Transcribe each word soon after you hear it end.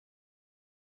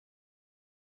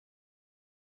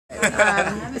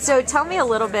So tell me a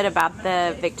little bit about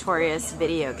the Victorious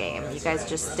video game. You guys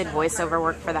just did voiceover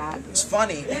work for that. It's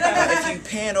funny, if you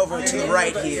pan over to the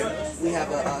right here, we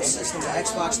have a system, the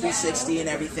Xbox 360 and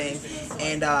everything,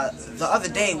 and the other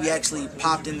day we actually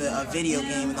popped in the video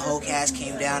game and the whole cast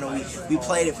came down and we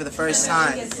played it for the first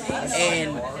time.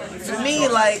 And for me,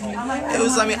 like, it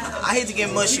was, I mean, I hate to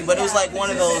get mushy, but it was like one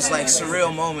of those like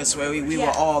surreal moments where we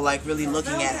were all like really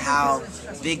looking at how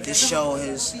big this show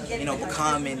has, you know,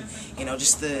 become, and you know,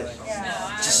 just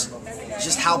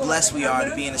how blessed we are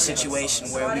to be in a situation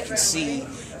where we can see,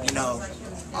 you know,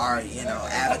 our, you know,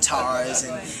 avatars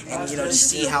and you know, just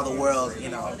see how the world, you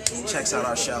know, checks out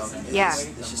our show.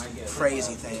 It's just a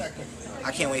crazy thing.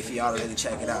 I can't wait for y'all to really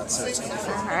check it out. So it's gonna be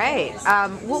fun. All right.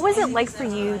 What was it like for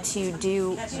you to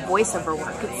do voiceover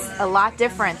work? It's a lot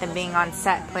different than being on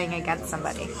set playing against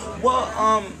somebody. Well,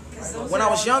 when I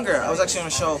was younger, I was actually on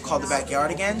a show called The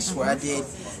Backyardigans, where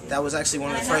that was actually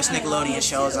one of the first Nickelodeon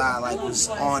shows I was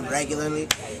on regularly,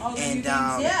 and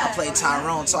I played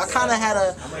Tyrone. So I kind of had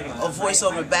a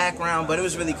voiceover background, but it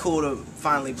was really cool to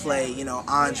finally play, you know,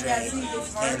 Andre,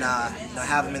 and you know,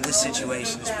 have him in this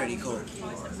situation is pretty cool.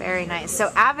 Very nice.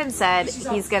 So Avin said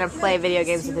he's gonna play video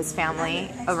games with his family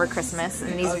over Christmas,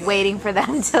 and he's waiting for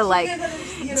them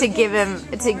to give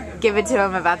it to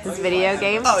him about this video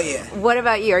game. Oh yeah. What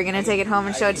about you? Are you gonna take it home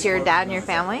and show it to your dad and your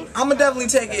family? I'm gonna definitely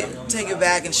take it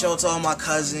back and show it to all my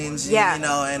cousins. And, you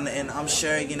know, and I'm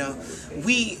sure, you know,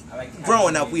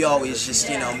 growing up we always just,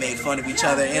 you know, made fun of each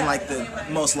other in like the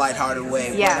most lighthearted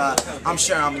way. Yeah. But I'm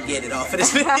sure I'm gonna get it off of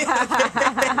this video.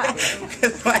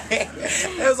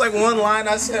 There was like one line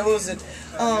I said, what was it?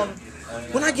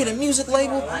 When I get a music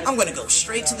label, I'm gonna go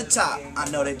straight to the top. I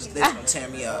know they're gonna tear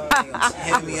me up. They're gonna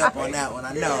hit me up on that one.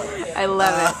 I know it. I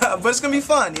love it. But it's gonna be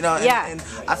fun, you know. And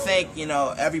I think, you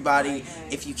know, everybody,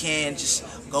 if you can, just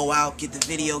go out, get the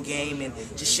video game, and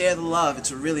just share the love.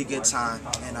 It's a really good time,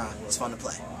 and it's fun to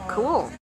play. Cool.